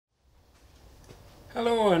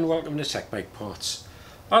Hello and welcome to TEC Bike Parts.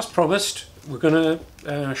 As promised, we're going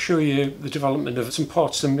to show you the development of some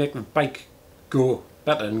parts to make the bike go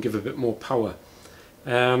better and give a bit more power.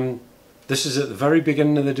 This is at the very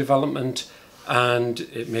beginning of the development, and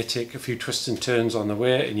it may take a few twists and turns on the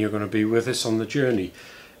way, and you're going to be with us on the journey.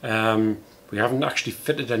 We haven't actually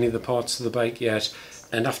fitted any of the parts of the bike yet,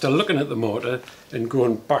 and after looking at the motor and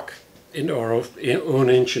going back into our own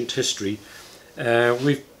ancient history,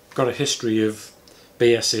 we've got a history of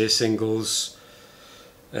BSA singles,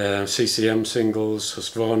 CCM singles,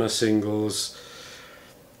 Husqvarna singles,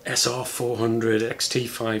 SR400,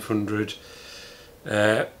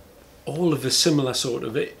 XT500, all of a similar sort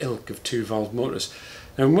of ilk of two-valve motors.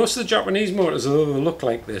 Now most of the Japanese motors, although they look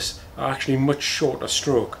like this, are actually much shorter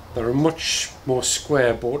stroke. They're a much more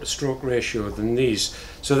square bore-to-stroke ratio than these,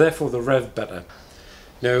 so therefore they rev better.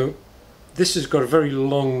 Now this has got a very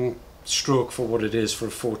long stroke for what it is for a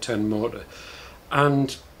 410 motor.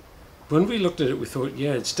 And when we looked at it, we thought,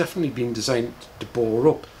 yeah, it's definitely been designed to bore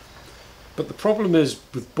up. But the problem is,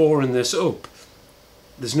 with boring this up,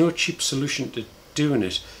 there's no cheap solution to doing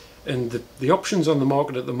it. And the options on the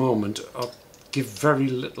market at the moment give very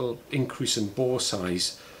little increase in bore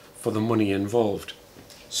size for the money involved.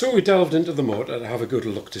 So we delved into the motor to have a good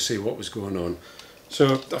look to see what was going on.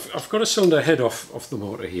 So I've got a cylinder head off the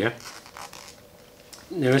motor here.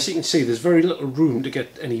 Now, as you can see, there's very little room to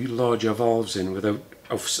get any larger valves in without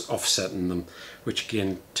offsetting them, which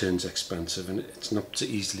again turns expensive, and it's not so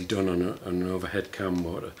easily done on an overhead cam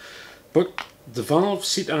motor. But the valve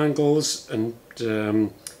seat angles and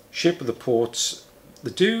shape of the ports,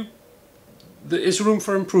 there is room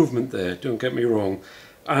for improvement there, don't get me wrong,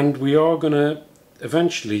 and we are going to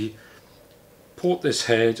eventually port this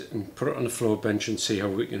head and put it on the floor bench and see how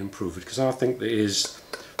we can improve it, because I think there is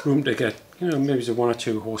room to get, maybe there's 1 or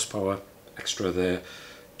 2 horsepower extra there,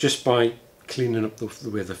 just by cleaning up the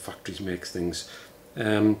way the factories make things,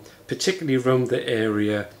 particularly around the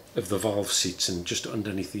area of the valve seats and just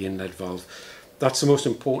underneath the inlet valve. That's the most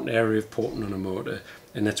important area of porting on a motor,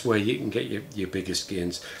 and that's where you can get your biggest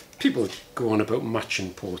gains. People go on about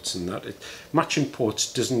matching ports and that. Matching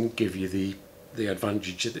ports doesn't give you the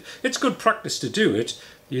advantage. It's good practice to do it.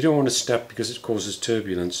 You don't want to step because it causes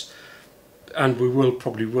turbulence. And we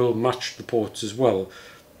probably will match the ports as well,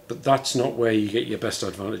 but that's not where you get your best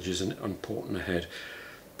advantages on porting ahead.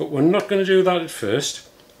 But we're not going to do that at first.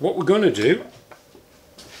 What we're going to do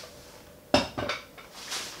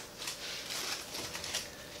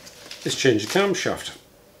is change the camshaft.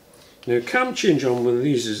 Now, cam change on one of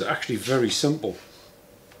these is actually very simple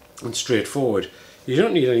and straightforward. You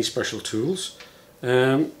don't need any special tools.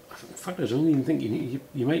 In fact, I don't even think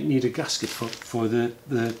you might need a gasket for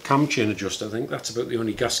the cam chain adjuster. I think that's about the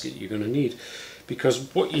only gasket you're going to need,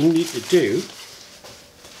 because what you need to do,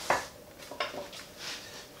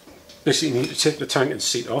 basically you need to take the tank and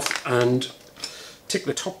seat off and take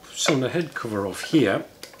the top cylinder head cover off here,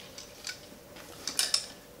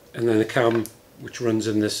 and then the cam which runs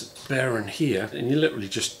in this bearing here, and you literally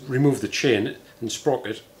just remove the chain and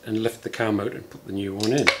sprocket and lift the cam out and put the new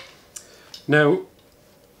one in. Now,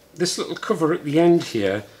 this little cover at the end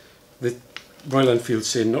here, the Royal Enfield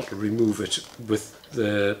say not to remove it with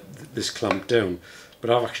this clamp down, but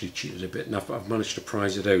I've actually cheated a bit and I've managed to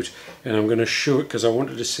prise it out, and I'm going to show it because I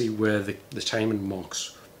wanted to see where the timing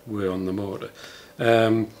marks were on the motor,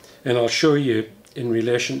 and I'll show you in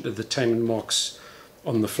relation to the timing marks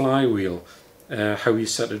on the flywheel how you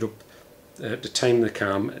set it up to time the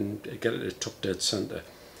cam and get it at top dead centre.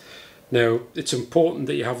 Now, it's important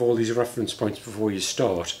that you have all these reference points before you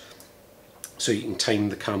start, so you can time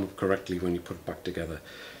the cam correctly when you put it back together.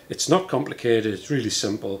 It's not complicated, it's really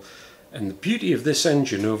simple, and the beauty of this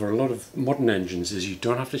engine over a lot of modern engines is you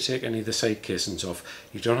don't have to take any of the side casings off,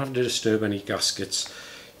 you don't have to disturb any gaskets.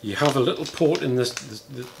 You have a little port in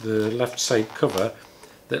the left side cover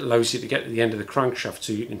that allows you to get to the end of the crankshaft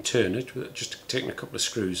so you can turn it, just taking a couple of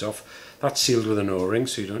screws off. That's sealed with an O-ring,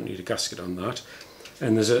 so you don't need a gasket on that.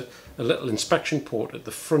 And there's a little inspection port at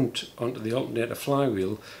the front onto the alternator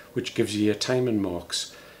flywheel, which gives you your timing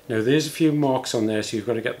marks. Now there's a few marks on there, so you've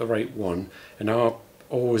got to get the right one, and I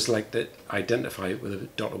always like to identify it with a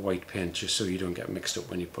dot of white paint just so you don't get mixed up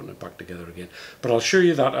when you're putting it back together again. But I'll show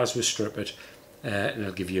you that as we strip it, and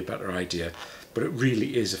I'll give you a better idea. But it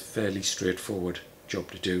really is a fairly straightforward job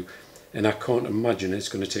to do, and I can't imagine it's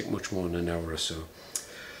going to take much more than an hour or so.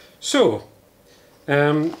 So,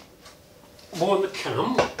 more on the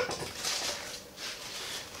cam.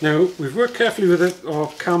 Now, we've worked carefully with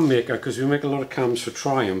our cam maker because we make a lot of cams for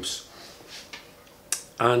Triumphs,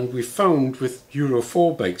 and we've found with Euro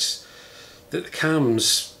 4 bikes that the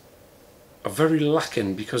cams are very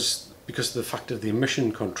lacking because because of the fact of the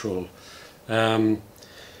emission control. Now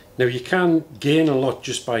you can gain a lot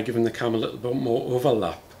just by giving the cam a little bit more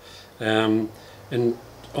overlap, and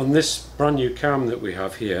on this brand new cam that we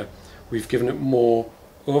have here, we've given it more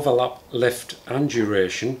overlap, lift and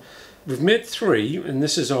duration. We've made 3, and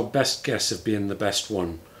this is our best guess of being the best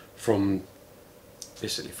one from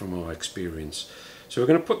basically from our experience. So we're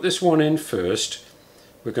going to put this one in first,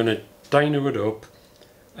 we're going to dyno it up,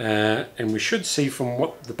 and we should see from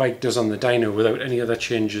what the bike does on the dyno without any other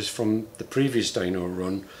changes from the previous dyno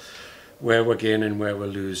run, where we're gaining, where we're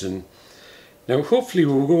losing. Now hopefully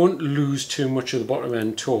we won't lose too much of the bottom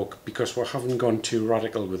end torque because we haven't gone too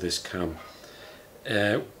radical with this cam.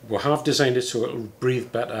 We have designed it so it'll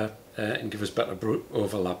breathe better and give us better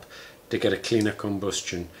overlap to get a cleaner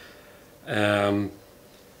combustion.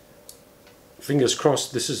 Fingers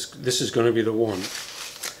crossed this is going to be the one.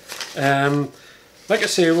 Like I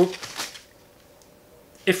say,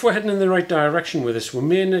 if we're heading in the right direction with this, we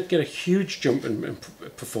may not get a huge jump in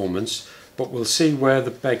performance, but we'll see where the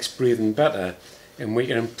bike's breathing better, and we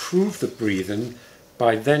can improve the breathing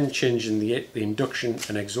by then changing the induction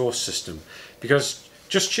and exhaust system, because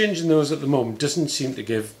just changing those at the moment doesn't seem to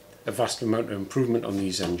give a vast amount of improvement on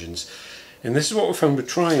these engines. And this is what we found with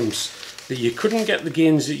Triumphs, that you couldn't get the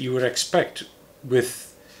gains that you would expect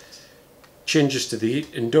with changes to the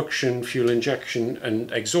induction, fuel injection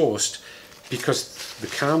and exhaust, because the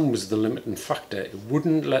cam was the limiting factor. It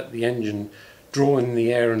wouldn't let the engine draw in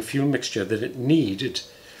the air and fuel mixture that it needed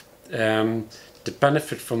to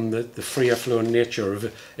benefit from the freer flowing nature of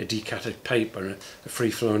a decatted pipe or a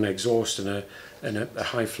free flowing exhaust and a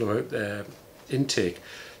high flow intake.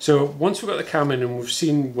 So once we've got the cam in and we've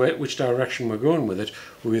seen which direction we're going with it,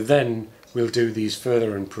 we'll do these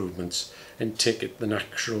further improvements and take it the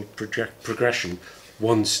natural progression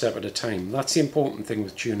one step at a time. That's the important thing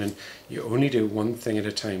with tuning. You only do one thing at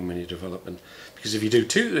a time when you're developing, because if you do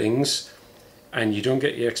 2 things and you don't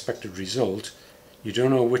get your expected result, you don't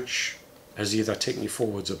know which has either taken you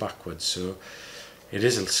forwards or backwards. So it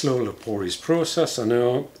is a slow, laborious process, I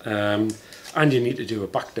know, and you need to do a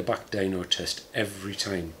back-to-back dyno test every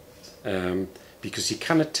time, because you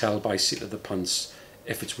cannot tell by seat of the pants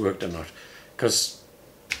if it's worked or not, because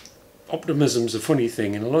optimism's a funny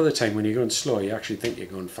thing, and a lot of the time when you're going slow you actually think you're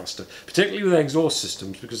going faster, particularly with exhaust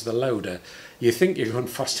systems, because they're louder. You think you're going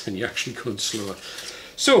faster and you're actually going slower.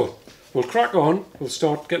 So we'll crack on, we'll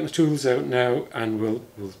start getting the tools out now, and we'll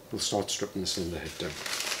start stripping the cylinder head down.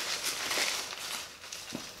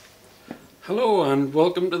 Hello and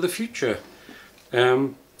welcome to the future.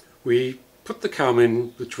 We put the cam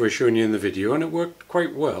in, which we're showing you in the video, and it worked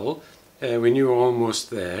quite well. We knew we were almost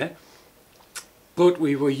there, but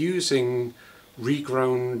we were using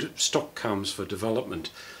reground stock cams for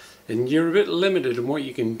development, and you're a bit limited in what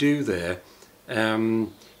you can do there. You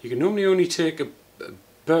can normally only take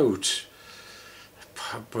about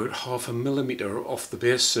half a millimetre off the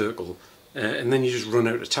base circle, and then you just run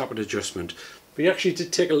out a tappet adjustment. We actually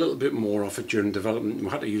did take a little bit more off it during development. We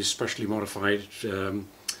had to use specially modified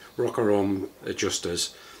rocker arm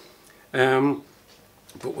adjusters.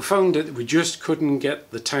 But we found that we just couldn't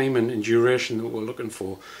get the timing and duration that we're looking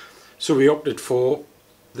for. So we opted for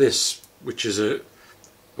this, which is a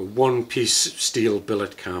one-piece steel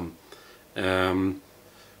billet cam.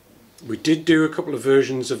 We did do a couple of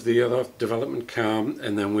versions of the other development cam,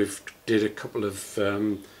 and then we've did a couple of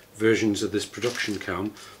versions of this production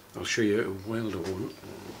cam. I'll show you a wilder one.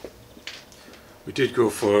 We did go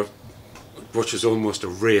for what is almost a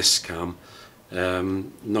race cam,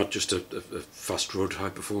 not just a fast road high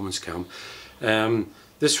performance cam.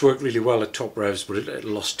 This worked really well at top revs, but it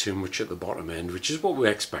lost too much at the bottom end, which is what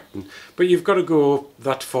we're expecting. But you've got to go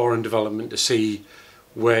that far in development to see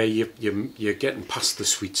where you're getting past the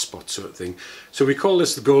sweet spot sort of thing. So we call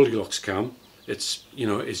this the Goldilocks cam. It's, you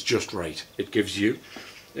know, it's just right. It gives you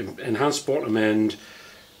enhanced bottom end,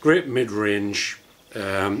 great mid-range,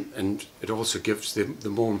 and it also gives the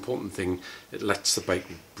more important thing, it lets the bike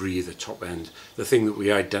breathe at top end. The thing that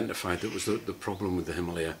we identified that was the problem with the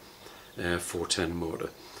Himalaya 410 motor.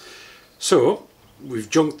 So we've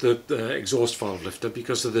junked the exhaust valve lifter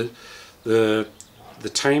because of the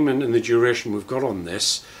timing and the duration we've got on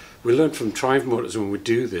this. We learned from Triumph motors when we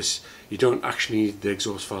do this, you don't actually need the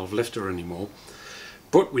exhaust valve lifter anymore.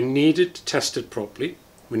 But we needed to test it properly.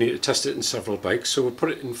 We need to test it in several bikes, so we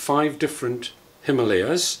put it in 5 different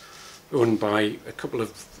Himalayas owned by a couple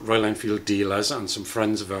of Royal Enfield dealers and some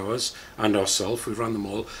friends of ours and ourselves. We ran them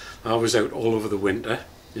all. I was out all over the winter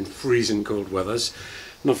in freezing cold weathers,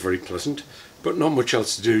 not very pleasant, but not much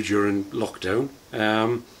else to do during lockdown.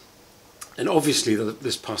 And obviously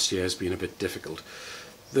this past year has been a bit difficult.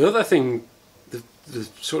 The other thing the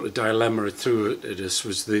sort of dilemma it threw at us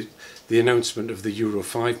was the announcement of the Euro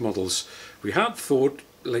 5 models. We had thought,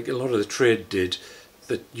 like a lot of the trade did,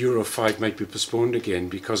 that Euro 5 might be postponed again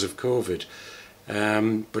because of COVID.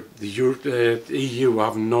 But the EU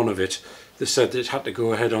have none of it. They said it had to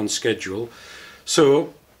go ahead on schedule.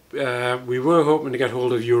 So we were hoping to get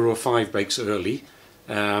hold of Euro 5 bikes early.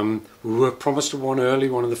 We were promised one early,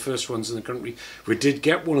 one of the first ones in the country. We did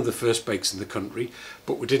get one of the first bikes in the country,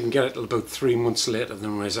 but we didn't get it till about 3 months later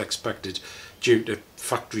than was expected, due to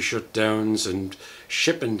factory shutdowns and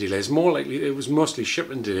shipping delays. More likely, it was mostly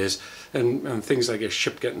shipping delays, and things like a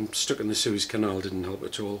ship getting stuck in the Suez Canal didn't help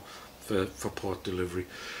at all for port delivery.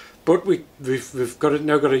 But we've got it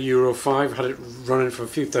now. Got a Euro 5, had it running for a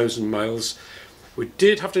few thousand miles. We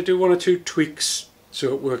did have to do one or two tweaks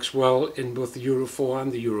so it works well in both the Euro 4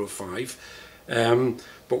 and the Euro 5.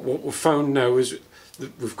 But what we've found now is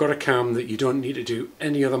that we've got a cam that you don't need to do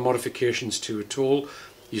any other modifications to at all.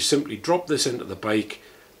 You simply drop this into the bike,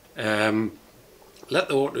 let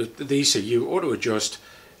the ECU auto adjust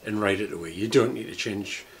and ride it away. You don't need to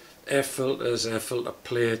change air filters, air filter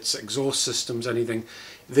plates, exhaust systems, anything.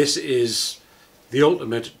 This is the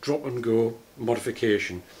ultimate drop and go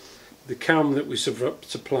modification. The cam that we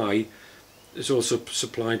supply is also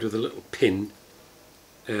supplied with a little pin.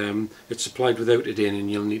 It's supplied without it in,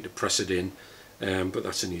 and you'll need to press it in, but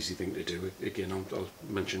that's an easy thing to do. Again, I'll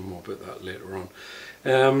mention more about that later on.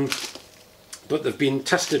 But they've been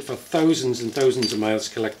tested for thousands and thousands of miles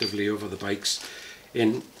collectively over the bikes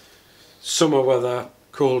in summer weather,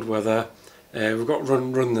 cold weather. We've got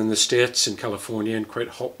run in the States, in California, in quite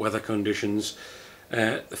hot weather conditions.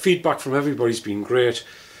 The feedback from everybody's been great.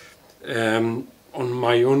 On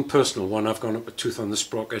my own personal one, I've gone up a tooth on the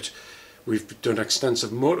sprocket. We've done extensive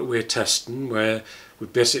motorway testing where we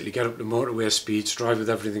basically get up to motorway speeds, drive with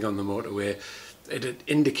everything on the motorway. It had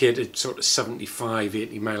indicated sort of 75,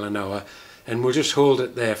 80 mile an hour, and we'll just hold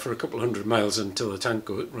it there for a couple hundred miles until the tank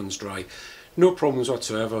runs dry. No problems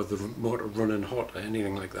whatsoever, the motor running hot or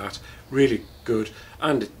anything like that. Really good,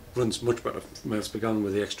 and it runs much better miles per gallon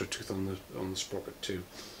with the extra tooth on the sprocket too.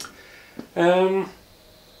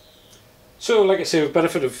 So, like I say, with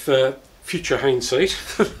benefit of future hindsight,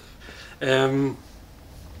 we'll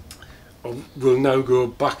now go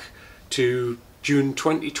back to June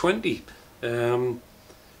 2020, and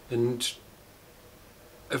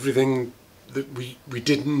everything that we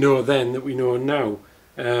didn't know then that we know now.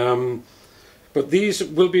 But these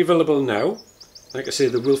will be available now. Like I say,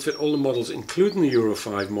 they will fit all the models, including the Euro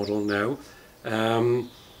 5 model now.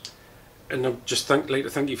 And I'd just like to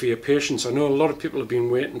thank you for your patience. I know a lot of people have been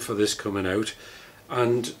waiting for this coming out,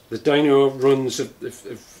 and the dyno runs have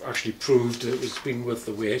actually proved that it's been worth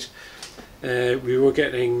the wait. We were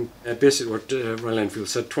getting basically what Royal Enfield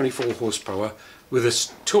said, 24 horsepower with a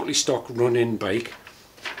totally stock run-in bike.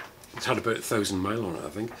 It's had about 1,000 mile on it, I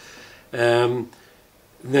think.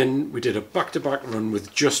 Then we did a back-to-back run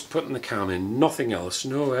with just putting the cam in, nothing else,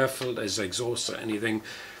 no air filters, exhaust or anything.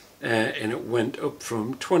 And it went up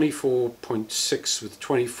from 24.6 with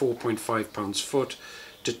 24.5 pounds foot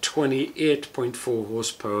to 28.4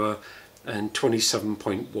 horsepower and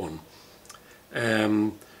 27.1.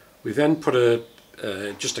 We then put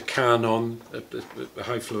just a can on, a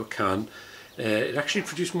high flow can. It actually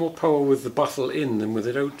produced more power with the baffle in than with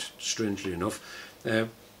it out, strangely enough,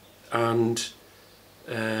 and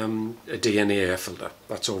a DNA air filter.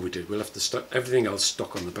 That's all we did. We left everything else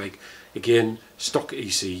stock on the bike. Again, stock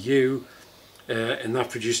ECU, and that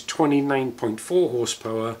produced 29.4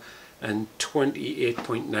 horsepower and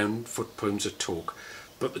 28.9 foot-pounds of torque.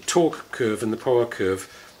 But the torque curve and the power curve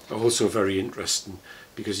are also very interesting,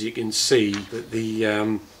 because you can see that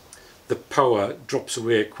the power drops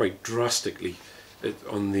away quite drastically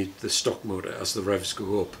on the stock motor as the revs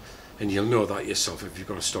go up. And you'll know that yourself if you've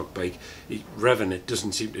got a stock bike. Revving it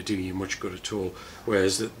doesn't seem to do you much good at all,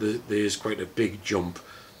 whereas there is quite a big jump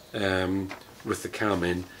with the cam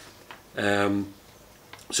in.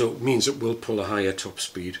 So it means it will pull a higher top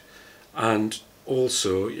speed, and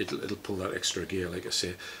also it'll pull that extra gear, like I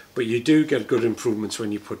say. But you do get good improvements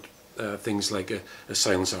when you put things like a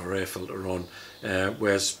silencer or air filter on,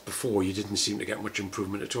 whereas before you didn't seem to get much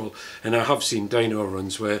improvement at all. And I have seen dyno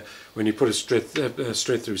runs where when you put a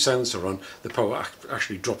straight through silencer on, the power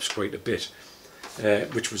actually drops quite a bit,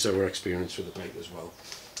 which was our experience with the bike as well.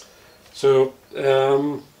 So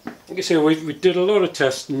like I say, we did a lot of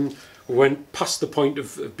testing. We went past the point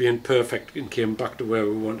of being perfect and came back to where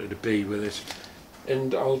we wanted to be with it.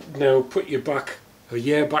 And I'll now put you back a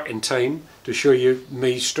year back in time to show you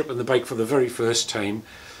me stripping the bike for the very first time.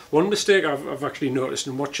 One mistake I've actually noticed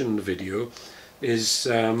in watching the video is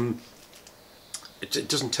it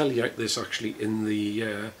doesn't tell you this actually in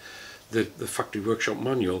the factory workshop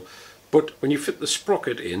manual, but when you fit the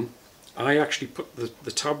sprocket in, I actually put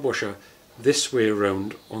the tab washer this way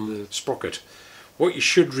around on the sprocket. What you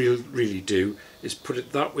should really do is put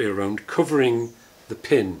it that way around, covering the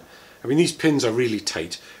pin. I mean, these pins are really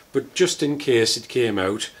tight, but just in case it came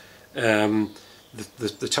out,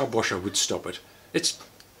 the tab washer would stop it. It's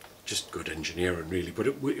just good engineering really, but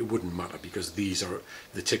it wouldn't matter because they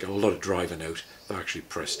take a lot of driving out. They're actually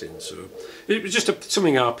pressed in, so it was just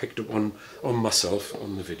something I picked up on myself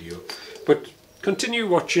on the video. But continue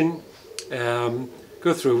watching,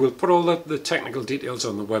 go through. We'll put all the technical details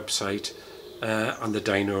on the website and the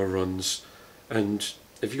dyno runs, and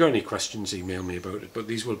if you've got any questions, email me about it. But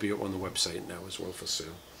these will be up on the website now as well for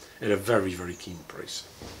sale at a very, very keen price.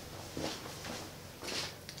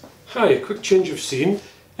 Hi, a quick change of scene.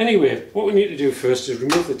 Anyway, what we need to do first is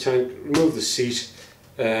remove the tank, remove the seat.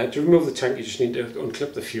 To remove the tank, you just need to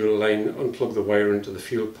unclip the fuel line, unplug the wire into the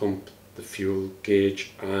fuel pump, the fuel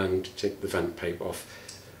gauge, and take the vent pipe off.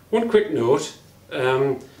 One quick note,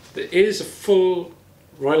 there is a full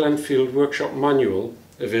Royal Enfield workshop manual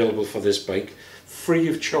available for this bike, free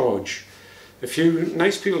of charge. A few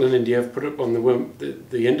nice people in India have put it up on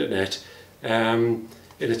the internet, and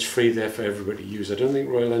it's free there for everybody to use. I don't think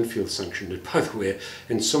Royal Enfield sanctioned it, by the way,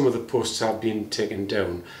 and some of the posts have been taken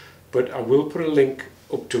down. But I will put a link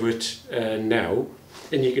up to it now,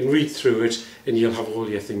 and you can read through it, and you'll have all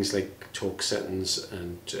your things like torque settings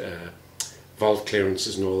and valve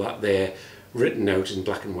clearances and all that there, written out in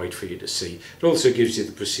black and white for you to see. It also gives you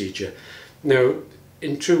the procedure. Now,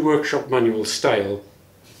 in true workshop manual style,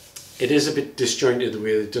 it is a bit disjointed the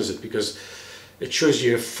way it does it, because it shows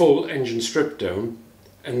you a full engine strip down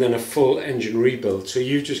and then a full engine rebuild. So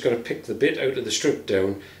you've just got to pick the bit out of the strip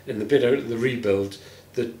down and the bit out of the rebuild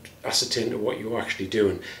that ascertain to what you're actually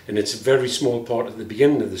doing. And it's a very small part at the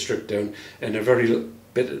beginning of the strip down and a very little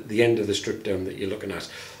bit at the end of the strip down that you're looking at.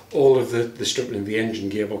 All of the stripping of the engine,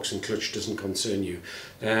 gearbox and clutch doesn't concern you.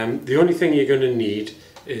 The only thing you're going to need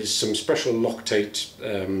is some special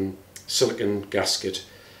Loctite silicon gasket.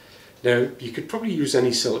 Now, you could probably use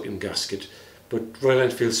any silicon gasket, but Royal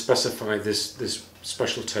Enfield specify this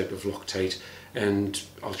special type of Loctite, and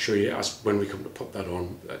I'll show you when we come to put that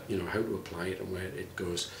on, you know, how to apply it and where it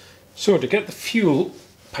goes. So to get the fuel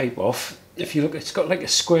pipe off, if you look, it's got like a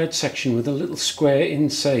squared section with a little square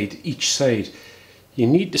inside each side. You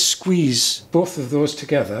need to squeeze both of those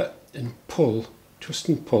together and pull, twist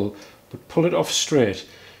and pull, but pull it off straight.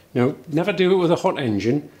 Now, never do it with a hot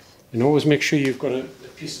engine, and always make sure you've got a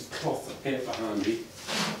piece of cloth or paper handy,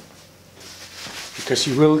 because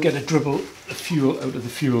you will get a dribble of fuel out of the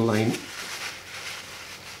fuel line.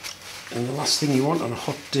 And the last thing you want on a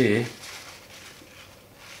hot day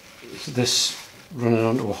is this running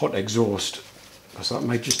onto a hot exhaust, because that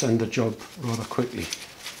might just end the job rather quickly.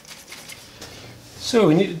 So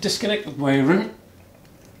we need to disconnect the wiring,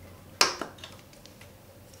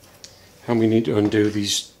 and we need to undo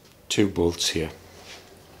these two bolts here.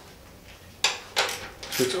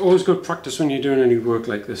 So it's always good practice when you're doing any work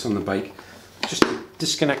like this on the bike, just to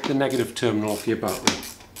disconnect the negative terminal off your battery,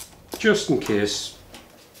 just in case.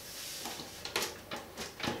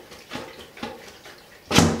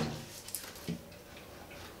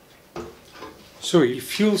 So your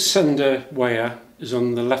fuel sender wire is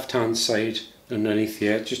on the left hand side underneath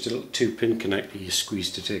here, just a little 2-pin connector you squeeze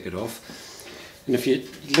to take it off. And if you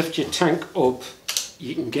lift your tank up,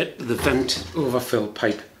 you can get the vent overfill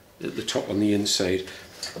pipe at the top on the inside.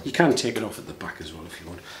 You can take it off at the back as well if you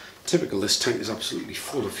want. Typical, this tank is absolutely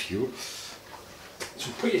full of fuel.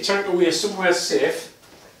 So put your tank away somewhere safe.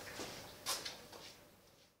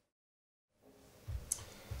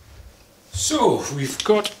 So we've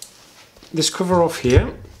got this cover off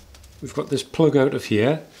here, we've got this plug out of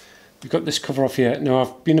here, we've got this cover off here. Now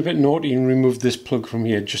I've been a bit naughty and removed this plug from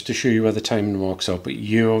here just to show you where the timing marks are, but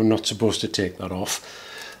you're not supposed to take that off.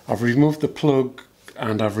 I've removed the plug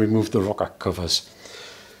and I've removed the rocker covers.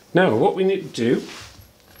 Now what we need to do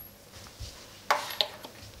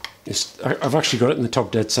is, I've actually got it in the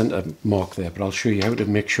top dead centre mark there, but I'll show you how to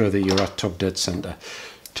make sure that you're at top dead centre.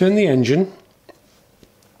 Turn the engine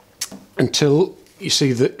until you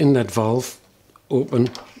see the inlet valve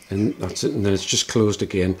open, and that's it, and then it's just closed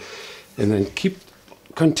again, and then keep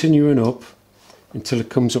continuing up until it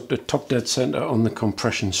comes up to top dead center on the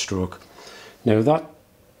compression stroke. Now that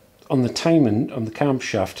on the timing on the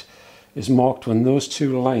camshaft is marked when those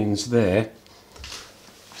two lines there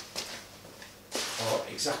are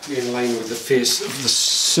exactly in line with the face of the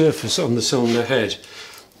surface on the cylinder head.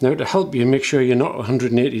 Now to help you make sure you're not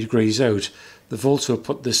 180 degrees out, they've also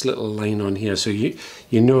put this little line on here, so you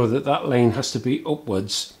know that that line has to be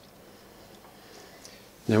upwards.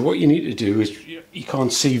 Now what you need to do is, you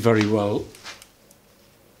can't see very well,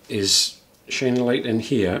 is shine a light in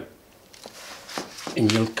here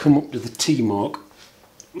and you'll come up to the T mark,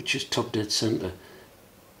 which is top dead centre.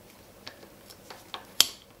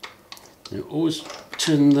 Now always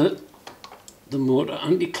turn the motor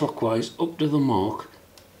anti-clockwise up to the mark,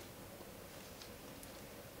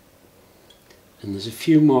 and there's a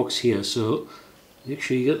few marks here, so make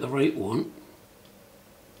sure you get the right one.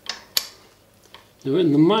 Now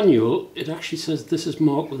in the manual it actually says this is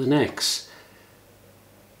marked with an X,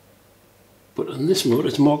 but on this motor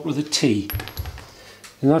it's marked with a T,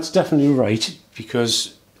 and that's definitely right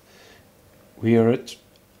because we are at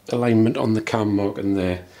alignment on the cam mark in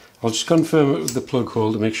there. I'll just confirm it with the plug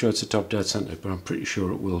hole to make sure it's a top dead centre, but I'm pretty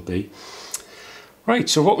sure it will be. Right,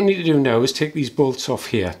 so what we need to do now is take these bolts off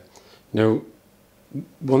here. Now,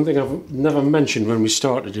 one thing I've never mentioned when we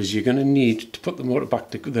started is you're going to need to put the motor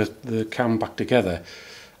back to the cam back together,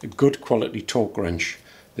 a good quality torque wrench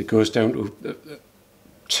that goes down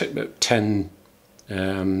to 10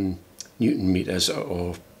 Newton meters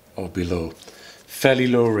or below, fairly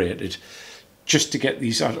low rated. Just to get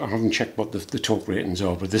these, I haven't checked what the torque ratings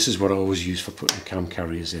are, but this is what I always use for putting cam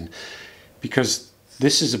carriers in, because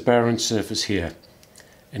this is a bearing surface here,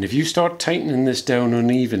 and if you start tightening this down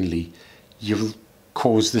unevenly, you'll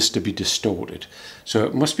cause this to be distorted. So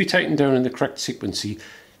it must be tightened down in the correct sequence,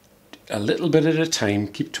 a little bit at a time,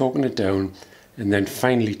 keep torquing it down, and then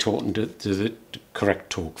finally torquing to the correct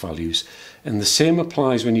torque values. And the same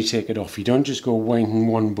applies when you take it off. You don't just go winding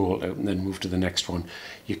one bolt out and then move to the next one.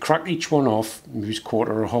 You crack each one off, use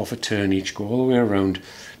quarter or half a turn each, go all the way around,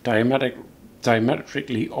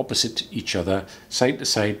 diametrically opposite each other, side to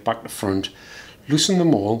side, back to front. Loosen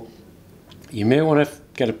them all. You may want to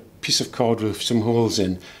get a piece of card with some holes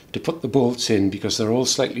in to put the bolts in, because they're all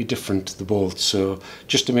slightly different, the bolts, so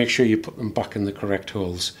just to make sure you put them back in the correct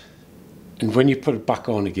holes. And when you put it back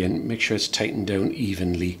on again, make sure it's tightened down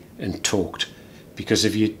evenly and torqued, because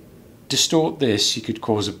if you distort this, you could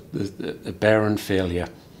cause a bearing failure,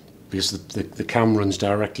 because the cam runs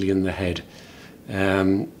directly in the head,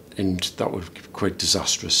 and that would be quite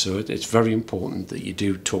disastrous. So it's very important that you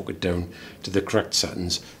do torque it down to the correct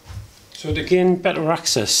settings. So to gain better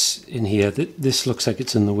access in here, this looks like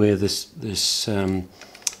it's in the way of this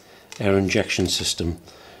air injection system.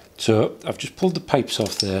 So I've just pulled the pipes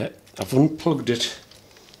off there. I've unplugged it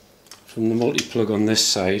from the multi-plug on this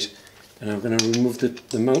side, and I'm going to remove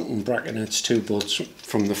the mounting bracket and its two bolts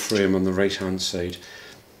from the frame on the right hand side.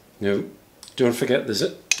 Now don't forget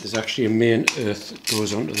there's actually a main earth that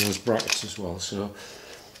goes onto those brackets as well. So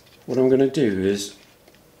what I'm going to do is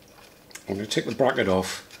I'm going to take the bracket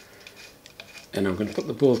off, and I'm going to put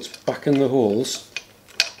the bolts back in the holes.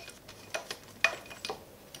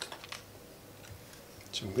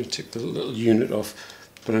 So I'm going to take the little unit off,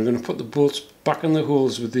 but I'm going to put the bolts back in the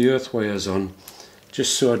holes with the earth wires on,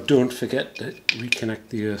 just so I don't forget to reconnect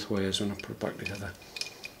the earth wires when I put it back together.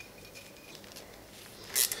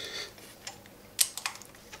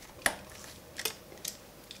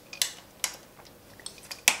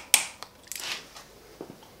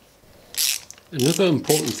 Another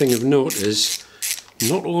important thing of note is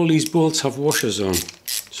not all these bolts have washers on,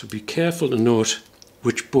 so be careful to note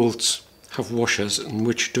which bolts have washers and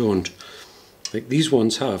which don't. Like these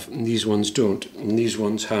ones have, and these ones don't, and these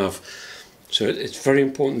ones have. So it's very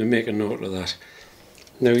important to make a note of that.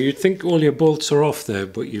 Now you'd think all your bolts are off there,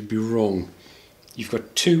 but you'd be wrong. You've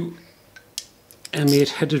got two M8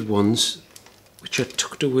 headed ones which are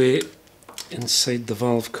tucked away inside the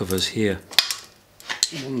valve covers here.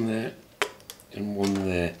 One there and one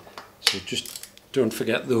there. So just don't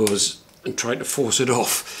forget those and try to force it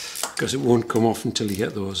off, because it won't come off until you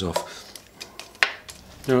get those off.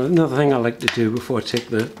 Now another thing I like to do before I take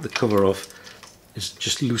the cover off is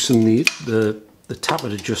just loosen the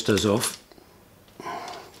tappet adjusters off,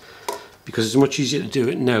 because it's much easier to do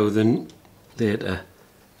it now than later,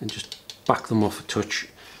 and just back them off a touch,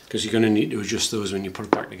 because you're going to need to adjust those when you put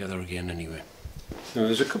it back together again anyway. Now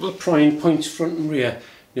there's a couple of prying points front and rear.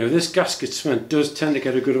 Now this gasket cement does tend to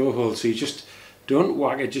get a good overhaul, so you just don't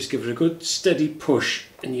whack it, just give it a good steady push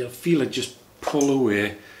and you'll feel it just pull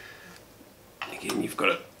away. Again, you've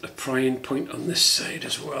got a prying point on this side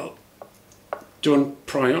as well. Don't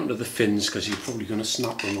pry onto the fins, because you're probably going to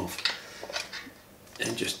snap them off.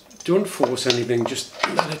 And just don't force anything, just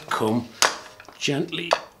let it come gently.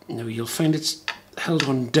 Now you'll find it's held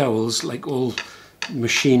on dowels like all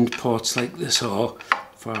machined parts like this are.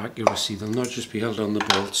 For accuracy, they'll not just be held on the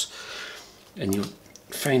bolts, and you'll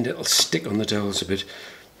find it'll stick on the dowels a bit.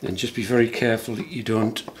 And just be very careful that you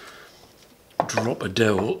don't drop a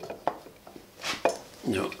dowel.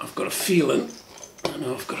 No, I've got a feeling. I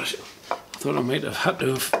know I've got I thought I might have had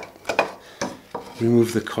to have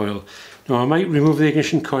removed the coil. No, I might remove the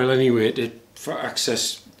ignition coil anyway for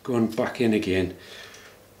access going back in again.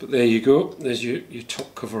 But there you go. There's your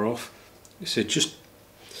top cover off. So just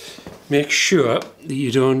make sure that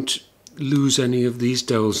you don't lose any of these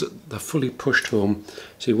dowels. They're fully pushed home.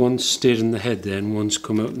 See, one's stayed in the head there and one's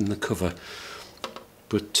come out in the cover.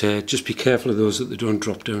 But just be careful of those that they don't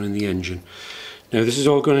drop down in the engine. Now this is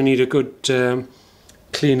all going to need a good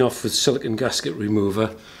clean off with silicone gasket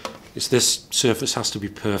remover. This surface has to be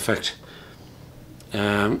perfect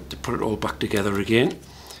to put it all back together again.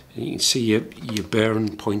 And you can see your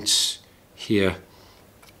bearing points here.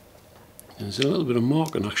 There's a little bit of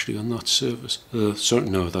marking actually on that surface. Sorry,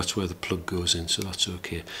 no, that's where the plug goes in, so that's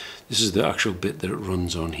okay. This is the actual bit that it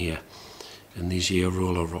runs on here, and these here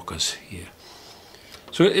roller rockers here.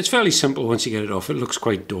 So it's fairly simple once you get it off. It looks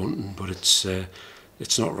quite daunting, but it's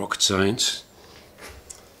not rocket science.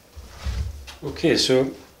 Okay,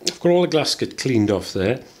 so I've got all the gasket cleaned off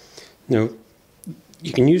there. Now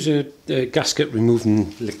you can use a gasket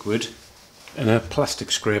removing liquid and a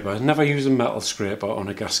plastic scraper. Never use a metal scraper on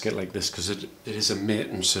a gasket like this because it is a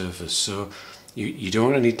mating surface, so you don't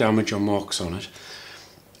want any damage or marks on it.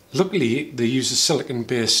 Luckily they use a silicone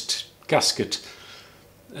based gasket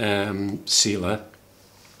sealer.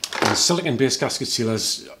 And silicone-based gasket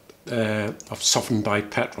sealers are softened by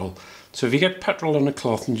petrol. So if you get petrol on a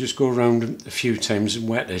cloth and just go around a few times and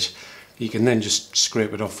wet it, you can then just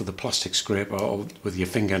scrape it off with a plastic scraper or with your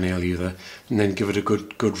fingernail either, and then give it a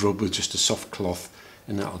good rub with just a soft cloth,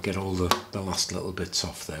 and that'll get all the last little bits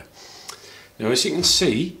off there. Now as you can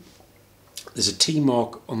see, there's a T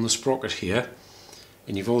mark on the sprocket here,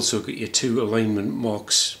 and you've also got your two alignment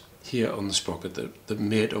marks here on the sprocket that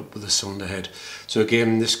made up with the cylinder head. So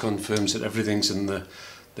again, this confirms that everything's in the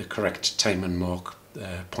correct time and mark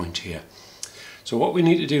point here. So what we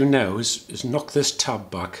need to do now is knock this tab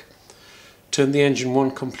back, turn the engine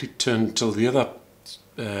one complete turn until the other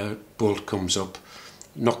bolt comes up,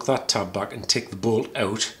 knock that tab back and take the bolt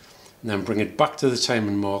out, and then bring it back to the time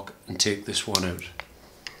and mark and take this one out.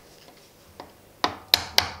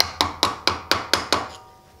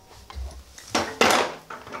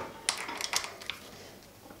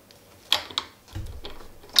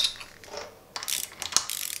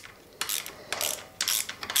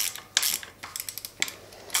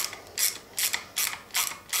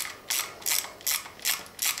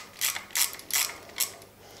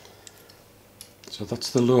 So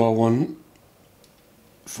that's the lower one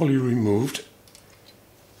fully removed,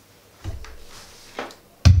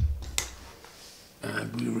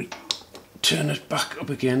 and we turn it back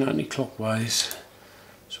up again anti-clockwise,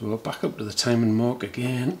 so we're back up to the time and mark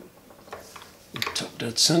again, top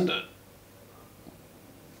dead centre.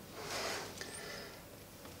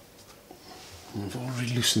 I've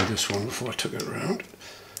already loosened this one before I took it around.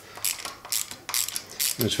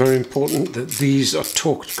 It's very important that these are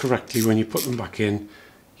torqued correctly when you put them back in.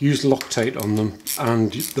 Use Loctite on them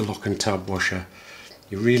and the lock and tab washer.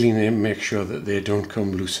 You really need to make sure that they don't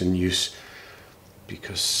come loose in use,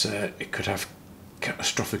 because it could have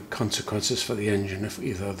catastrophic consequences for the engine if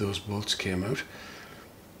either of those bolts came out.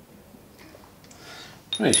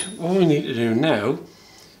 Right, all we need to do now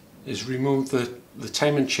is remove the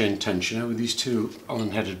time and chain tensioner with these two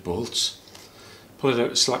Allen headed bolts. Pull it out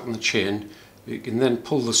to slacken the chain. You can then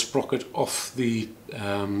pull the sprocket off the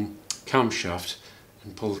camshaft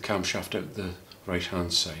and pull the camshaft out the right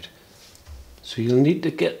hand side. So you'll need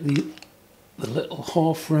to get the little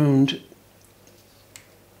half round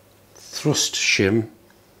thrust shim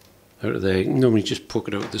out of there. You can normally just poke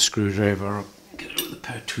it out with the screwdriver or get it with a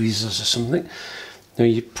pair of tweezers or something. Now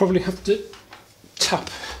you probably have to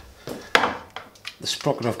tap the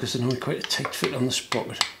sprocket off because there's only quite a tight fit on the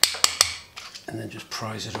sprocket, and then just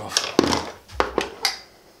prise it off.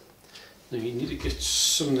 Now you need to get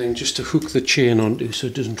something just to hook the chain onto so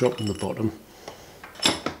it doesn't drop on the bottom.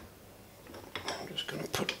 I'm just going to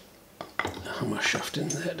put a hammer shaft in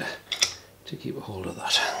there to keep a hold of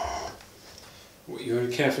that. What you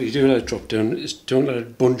want to carefully do when it drop down is don't let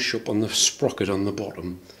it bunch up on the sprocket on the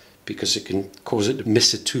bottom, because it can cause it to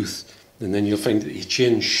miss a tooth, and then you'll find that your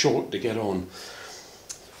chain's short to get on.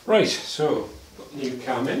 Right, so put the new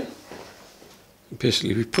cam in.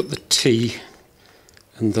 Basically we put the T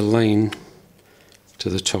and the line to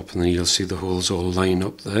the top, and then you'll see the holes all line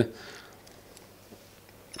up there.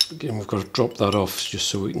 Again, we've got to drop that off just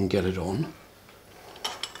so we can get it on.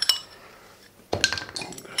 I'm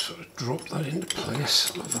going to sort of drop that into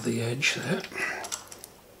place over the edge there.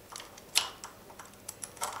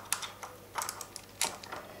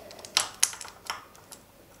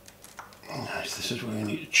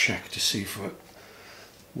 check to see if we're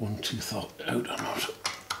one tooth out or not.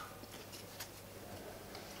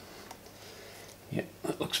 Yeah,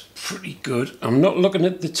 that looks pretty good. I'm not looking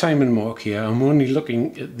at the timing mark here, I'm only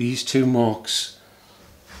looking at these two marks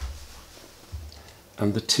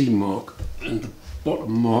and the T mark and the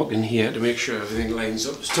bottom mark in here to make sure everything lines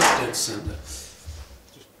up as top dead centre.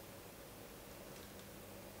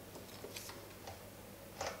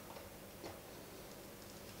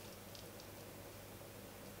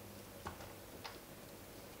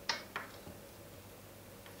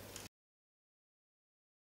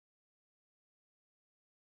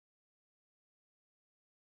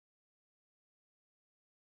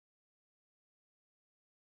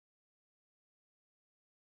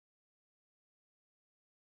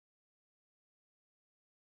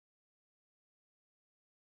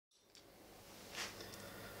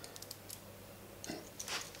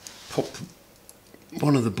 Pop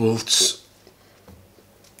one of the bolts.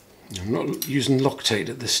 I'm not using Loctite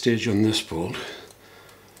at this stage on this bolt,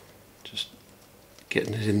 just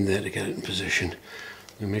getting it in there to get it in position.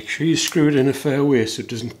 And make sure you screw it in a fair way so it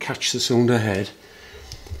doesn't catch the cylinder head,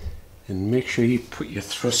 and make sure you put your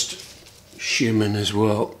thrust shim in as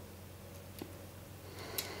well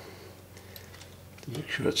to make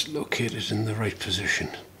sure it's located in the right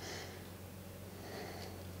position.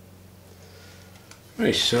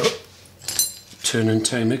 Right, so turning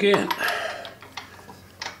time again.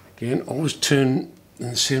 Again, always turn in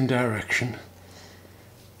the same direction.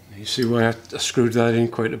 You see why I screwed that in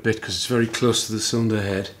quite a bit, because it's very close to the cylinder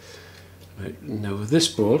head. Right, now with this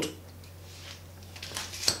bolt,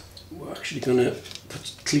 we're actually going to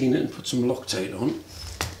clean it and put some Loctite on.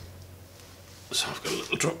 So I've got a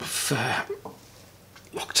little drop of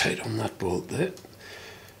Loctite on that bolt there,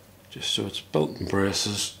 just so it's belt and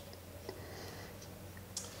braces.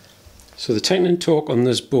 So the tightening torque on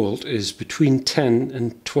this bolt is between 10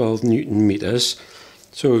 and 12 Newton meters.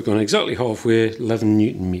 So we've gone exactly halfway, 11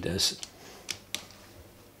 Newton meters.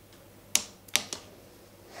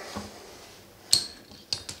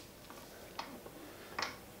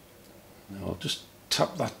 Now I'll just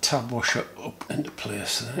tap that tab washer up into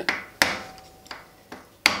place there.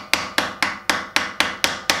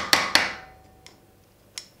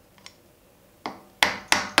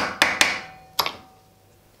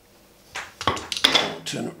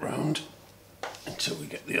 Turn it round until we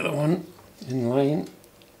get the other one in line.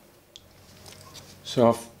 So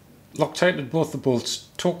I've Loctited both the bolts,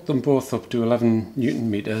 torqued them both up to 11 Newton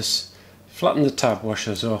meters, flattened the tab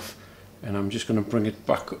washers off, and I'm just going to bring it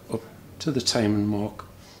back up to the timing mark.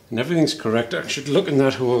 And everything's correct. I should look in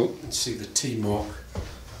that hole and see the T mark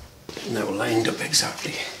now lined up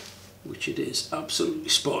exactly, which it is absolutely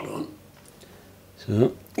spot on.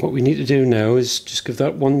 So what we need to do now is just give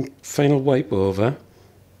that one final wipe over,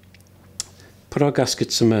 put our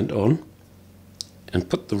gasket cement on and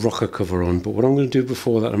put the rocker cover on. But what I'm going to do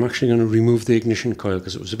before that, I'm actually going to remove the ignition coil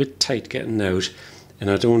because it was a bit tight getting out and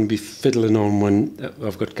I don't want to be fiddling on when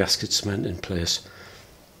I've got gasket cement in place.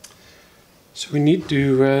 So we need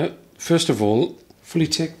to first of all fully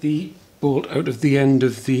take the bolt out of the end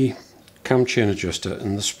of the cam chain adjuster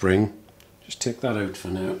and the spring. Just take that out for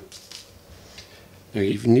now. Now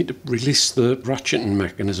you need to release the ratcheting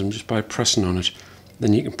mechanism just by pressing on it.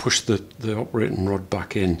 Then you can push the operating rod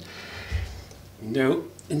back in. Now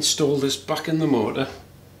install this back in the motor.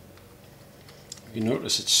 You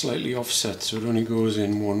notice it's slightly offset, so it only goes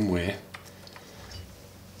in one way.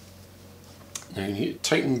 Now you need to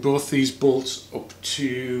tighten both these bolts up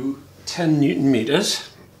to 10 Newton meters,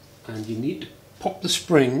 and you need to pop the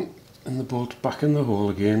spring and the bolt back in the hole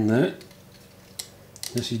again there.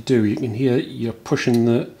 As you do, you can hear you're pushing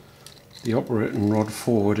the operating rod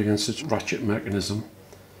forward against its ratchet mechanism.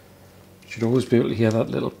 You should always be able to hear that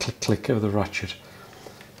little click click of the ratchet.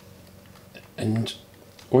 And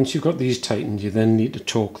once you've got these tightened, you then need to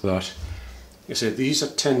torque that. Like I said, these are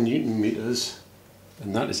 10 Newton meters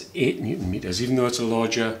and that is 8 Newton meters. Even though it's a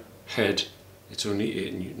larger head, it's only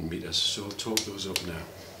 8 Newton meters. So I'll torque those up now.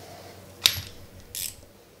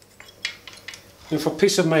 And for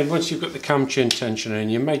peace of mind, once you've got the cam chain tensioner in,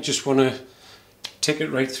 you might just want to take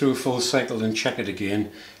it right through a full cycle and check it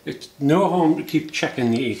again. It's no harm to keep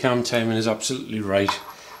checking that your cam timing is absolutely right,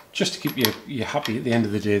 just to keep you happy at the end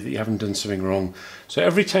of the day that you haven't done something wrong. So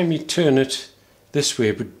every time you turn it this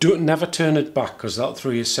way, but never turn it back because that'll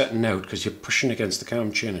throw your setting out because you're pushing against the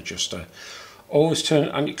cam chain adjuster. Always turn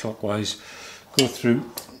it anti-clockwise, go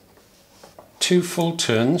through 2 full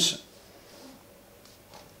turns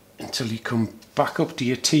until you come back up to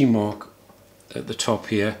your T mark at the top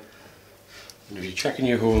here. And if you're checking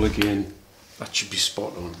your hole again, that should be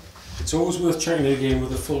spot on. It's always worth checking it again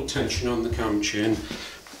with a full tension on the cam chain,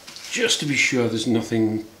 just to be sure there's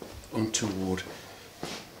nothing untoward.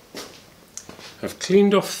 I've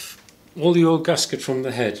cleaned off all the old gasket from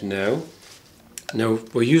the head now. Now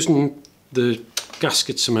we're using the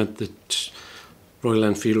gasket cement that Royal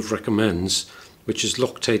Enfield recommends, which is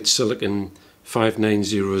Loctite Silicon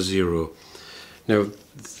 5900. Now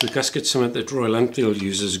the gasket cement that Royal Enfield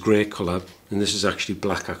uses is grey colour, and this is actually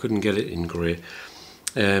black. I couldn't get it in grey.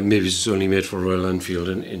 Maybe it's only made for Royal Enfield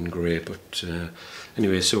in grey, but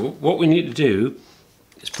anyway, so what we need to do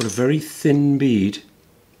is put a very thin bead.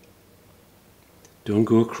 Don't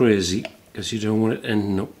go crazy, because you don't want it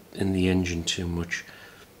ending up in the engine too much.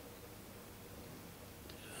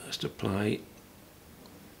 Just apply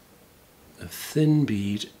a thin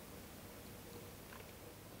bead.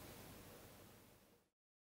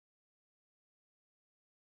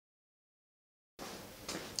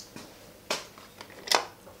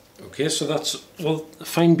 Okay, so that's a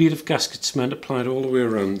fine bead of gasket cement applied all the way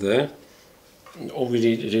around there. And all we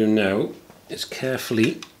need to do now is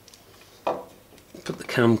carefully put the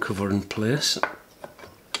cam cover in place.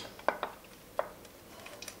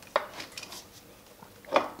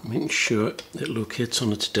 Making sure it locates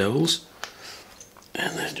on its dowels,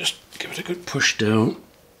 and then just give it a good push down.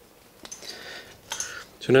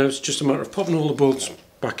 So now it's just a matter of popping all the bolts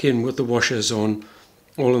back in with the washers on,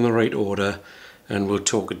 all in the right order, and we'll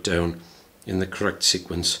torque it down in the correct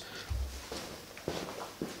sequence.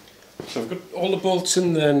 So I've got all the bolts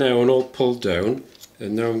in there now and all pulled down,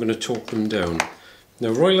 and now I'm going to torque them down. Now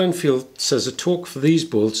Royal Enfield says the torque for these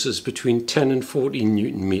bolts is between 10 and 14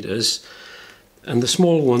 Newton meters, and the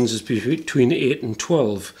small ones is between 8 and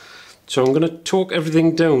 12. So I'm going to torque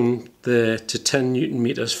everything down there to 10 Newton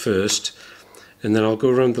meters first, and then I'll go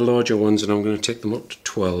around the larger ones and I'm going to take them up to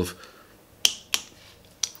 12.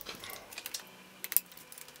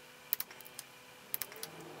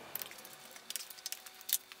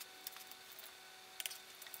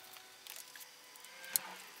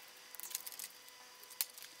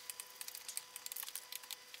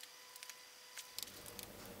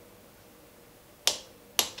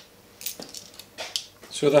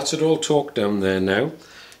 So that's it all torqued down there now.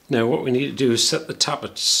 Now what we need to do is set the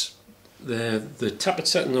tappets. The tappet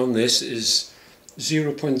setting on this is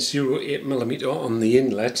 0.08mm on the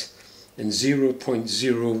inlet and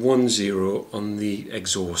 0.010 on the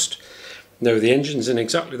exhaust. Now the engine's in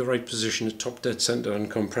exactly the right position at top dead centre and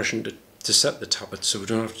compression to set the tappets, so we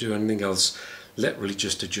don't have to do anything else, literally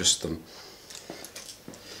just adjust them.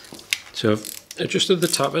 So I've adjusted the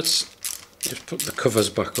tappets, just put the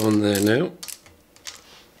covers back on there now.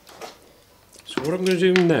 So what I'm going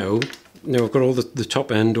to do now I've got all the top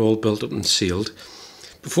end all built up and sealed.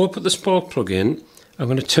 Before I put the spark plug in, I'm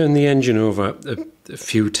going to turn the engine over a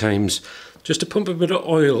few times just to pump a bit of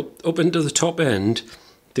oil up into the top end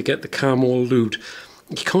to get the cam all lubed.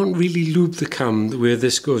 You can't really lube the cam the way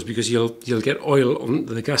this goes because you'll get oil on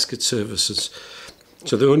the gasket surfaces.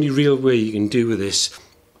 So the only real way you can do with this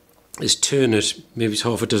is turn it maybe it's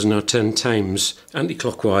half a dozen or 10 times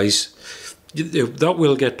anti-clockwise. That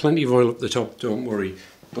will get plenty of oil up the top, don't worry,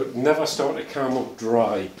 but never start a cam up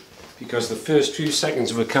dry because the first few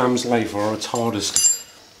seconds of a cam's life are its hardest.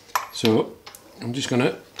 So I'm just going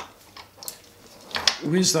to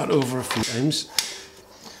whiz that over a few times.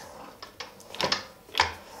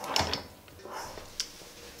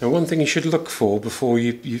 Now one thing you should look for before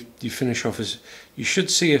you finish off is you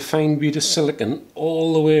should see a fine bead of silicone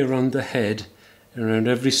all the way around the head and around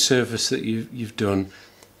every surface that you've done.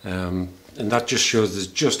 And that just shows there's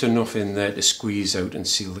just enough in there to squeeze out and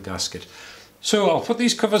seal the gasket. So I'll put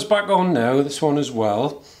these covers back on now, this one as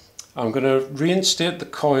well. I'm going to reinstate the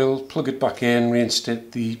coil, plug it back in,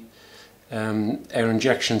 reinstate the air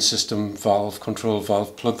injection system valve, control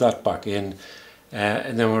valve, plug that back in,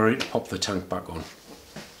 and then we're ready to pop the tank back on.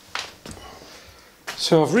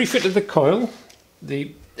 So I've refitted the coil,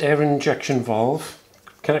 the air injection valve,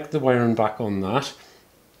 connect the wiring back on that,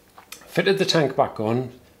 fitted the tank back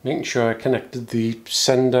on, making sure I connected the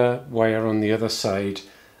sender wire on the other side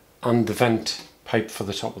and the vent pipe for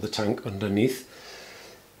the top of the tank underneath.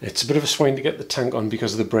 It's a bit of a swing to get the tank on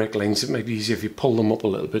because of the brake lines. It might be easier if you pull them up a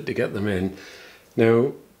little bit to get them in.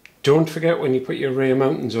 Now don't forget when you put your rear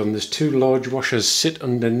mountings on, there's two large washers sit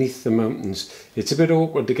underneath the mountings. It's a bit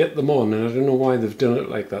awkward to get them on, and I don't know why they've done it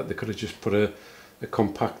like that. They could have just put a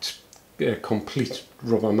compact complete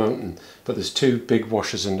rubber mounting, but there's two big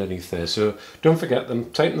washers underneath there, so don't forget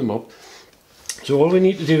them, tighten them up. So all we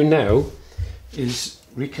need to do now is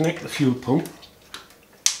reconnect the fuel pump.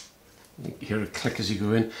 You hear a click as you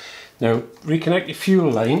go in. Now reconnect your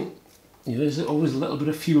fuel line. There's always a little bit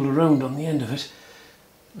of fuel around on the end of it.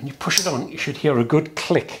 When you push it on, you should hear a good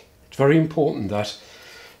click. It's very important that.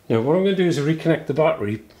 Now what I'm going to do is reconnect the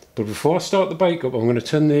battery, but before I start the bike up I'm going to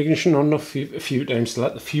turn the ignition on a few times to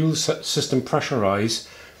let the fuel system pressurise,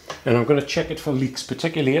 and I'm going to check it for leaks,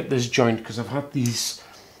 particularly at this joint, because I've had these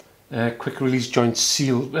quick release joint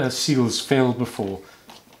seals failed before.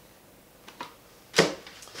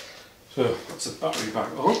 So that's the battery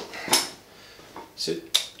back on. So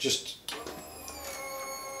just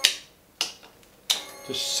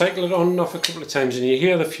cycle it on and off a couple of times, and you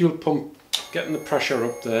hear the fuel pump getting the pressure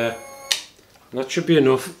up there, and that should be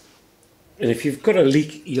enough. And if you've got a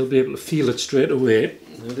leak, you'll be able to feel it straight away.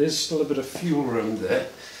 Now, there's still a bit of fuel around there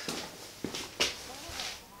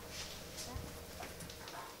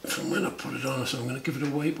from when I put it on, so I'm going to give it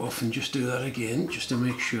a wipe off and just do that again, just to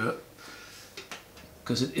make sure,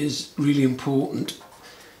 because it is really important.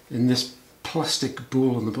 And this plastic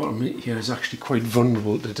bowl on the bottom here is actually quite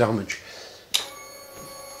vulnerable to damage.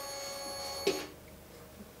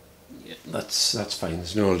 Yeah, that's fine,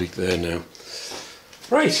 there's no leak there now.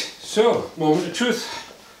 Right, so, moment of truth.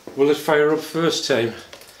 Will it fire up first time? Here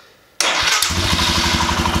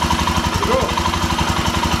we go.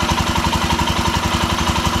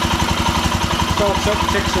 Starts up,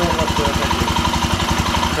 takes over perfectly.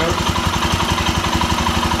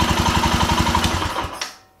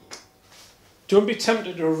 Don't be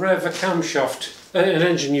tempted to rev a camshaft, an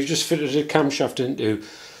engine you've just fitted a camshaft into.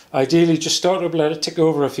 Ideally just start up, let it tick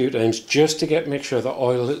over a few times just to make sure the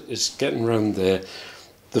oil is getting round there.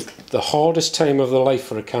 The hardest time of the life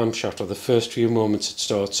for a camshaft are the first few moments it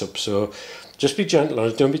starts up, so just be gentle on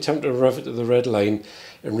it, don't be tempted to rev it to the red line,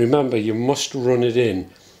 and remember you must run it in.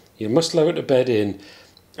 You must allow it to bed in.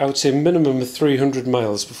 I would say minimum of 300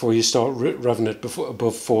 miles before you start revving it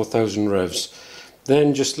above 4,000 revs.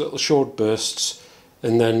 Then just little short bursts,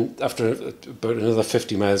 and then after about another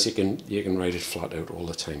 50 miles you can ride it flat out all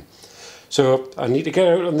the time. So I need to get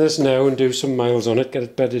out on this now and do some miles on it, get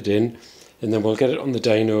it bedded in, and then we'll get it on the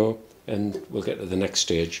dyno and we'll get to the next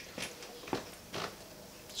stage.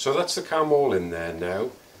 So that's the cam all in there now.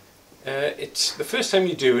 It's the first time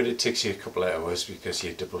you do it, it takes you a couple of hours because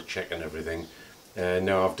you're double checking everything.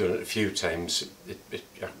 Now I've done it a few times, it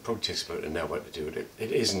probably takes about an hour to do it.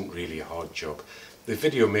 It isn't really a hard job. The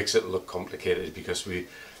video makes it look complicated because we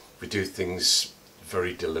do things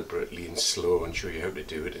very deliberately and slow and show you how to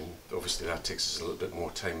do it, and obviously that takes us a little bit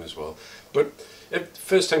more time as well. But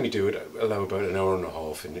first time you do it, allow about an hour and a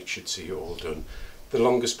half and it should see you all done. The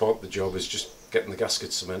longest part of the job is just getting the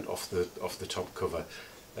gasket cement off the top cover,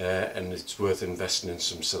 and it's worth investing in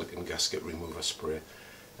some silicone gasket remover spray.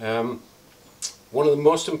 One of the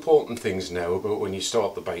most important things now about when you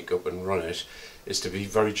start the bike up and run it is to be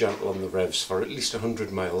very gentle on the revs for at least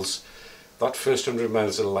 100 miles. That first 100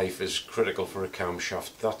 miles of life is critical for a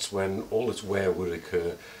camshaft. That's when all its wear will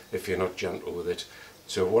occur if you're not gentle with it.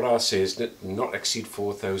 So what I say is not exceed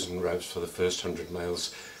 4,000 revs for the first 100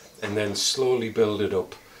 miles, and then slowly build it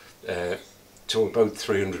up to about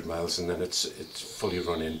 300 miles, and then it's fully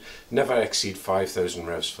run in. Never exceed 5,000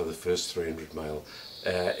 revs for the first 300 mile,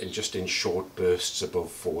 and just in short bursts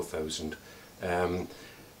above 4,000.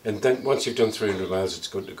 And then once you've done 300 miles, it's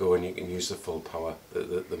good to go and you can use the full power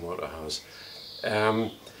that the motor has.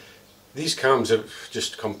 These cams have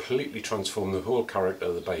just completely transformed the whole character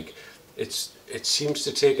of the bike. It seems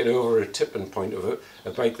to take it over a tipping point of a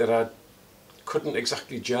bike that I couldn't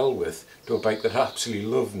exactly gel with to a bike that I absolutely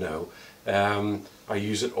love now. I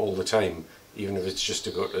use it all the time, even if it's just to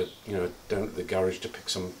go to, down to the garage to pick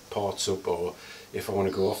some parts up, or if I want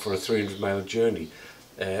to go off for a 300 mile journey.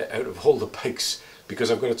 Out of all the bikes, because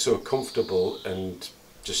I've got it so comfortable and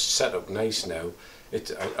just set up nice now,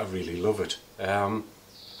 I really love it.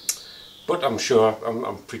 But I'm sure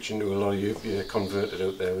I'm preaching to a lot of you converted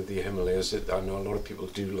out there with the Himalayas. I know a lot of people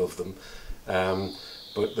do love them,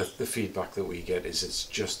 but the feedback that we get is it's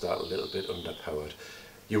just that little bit underpowered.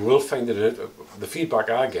 You will find that the feedback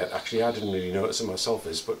I get, actually I didn't really notice it myself,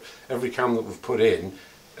 but every cam that we've put in,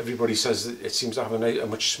 everybody says that it seems to have a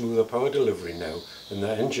much smoother power delivery now, and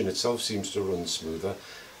the engine itself seems to run smoother.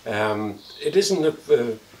 It isn't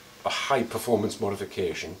a high performance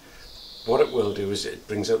modification. What it will do is it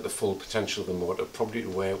brings out the full potential of the motor, probably to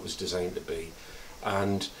where it was designed to be,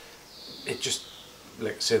 and it just,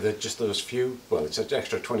 like I say, that just those few, well, it's an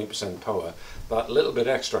extra 20% power, that little bit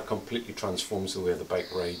extra completely transforms the way the bike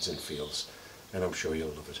rides and feels, and I'm sure you'll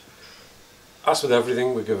love it. As with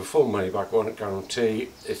everything, we give a full money back guarantee.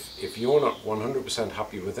 If you're not 100%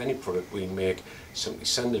 happy with any product we make, simply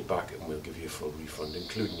send it back and we'll give you a full refund,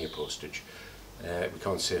 including your postage. We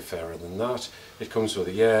can't say fairer than that. It comes with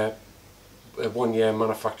a 1 year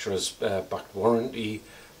manufacturer's backed warranty.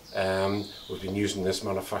 We've been using this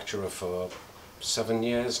manufacturer for 7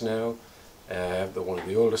 years now. They're one of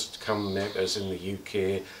the oldest cam makers in the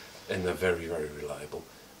UK, and they're very, very reliable.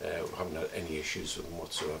 We haven't had any issues with them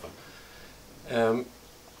whatsoever.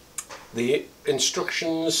 The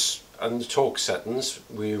instructions and the torque settings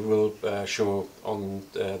we will show on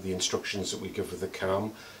the instructions that we give with the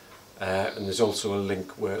cam, and there's also a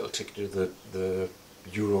link where it'll take you to the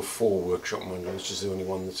Euro 4 workshop manual, which is the only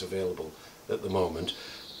one that's available at the moment.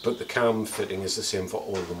 But the cam fitting is the same for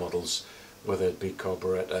all the models, whether it be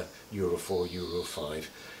carburetor, Euro 4, Euro 5.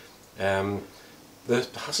 There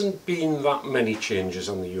hasn't been that many changes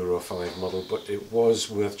on the Euro 5 model, but it was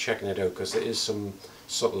worth checking it out because there is some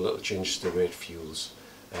subtle little changes to the way it fuels.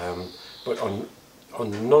 But on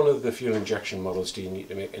none of the fuel injection models do you need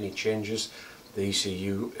to make any changes. The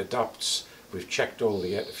ECU adapts. We've checked all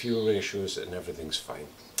the fuel ratios and everything's fine.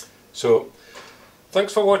 So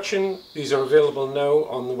thanks for watching. These are available now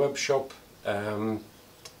on the web shop, and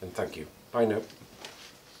thank you. Bye now.